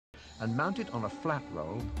and mounted on a flat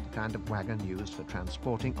roll, the kind of wagon used for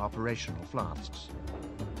transporting operational flasks.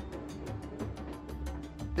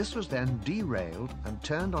 This was then derailed and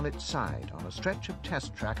turned on its side on a stretch of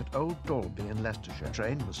test track at Old Dalby in Leicestershire. The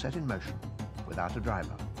train was set in motion without a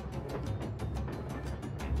driver.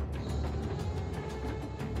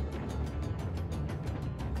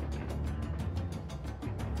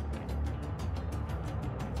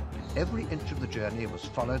 Every inch of the journey was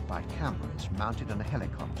followed by cameras mounted on a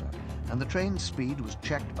helicopter, and the train's speed was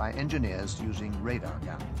checked by engineers using radar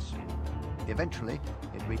guns. Eventually,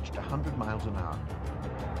 it reached 100 miles an hour.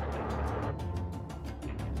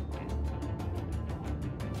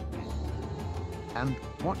 And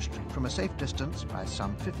watched from a safe distance by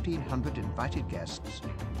some 1,500 invited guests,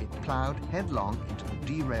 it ploughed headlong into the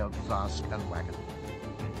derailed flask and wagon.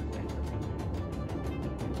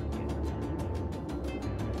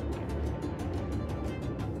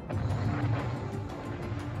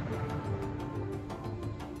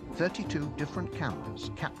 "32 different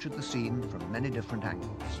cameras captured the scene from many different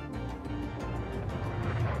angles.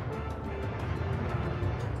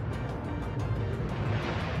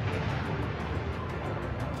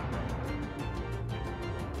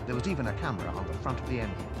 There was even a camera on the front of the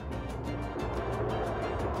engine.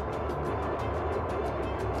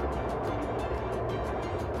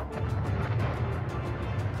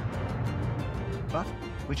 But,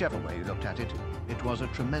 whichever way you looked at it, it was a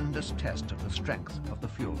tremendous test of the strength of the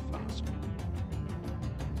fuel flask.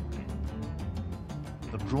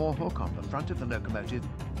 The draw hook on the front of the locomotive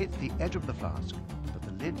hit the edge of the flask, but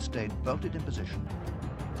the lid stayed bolted in position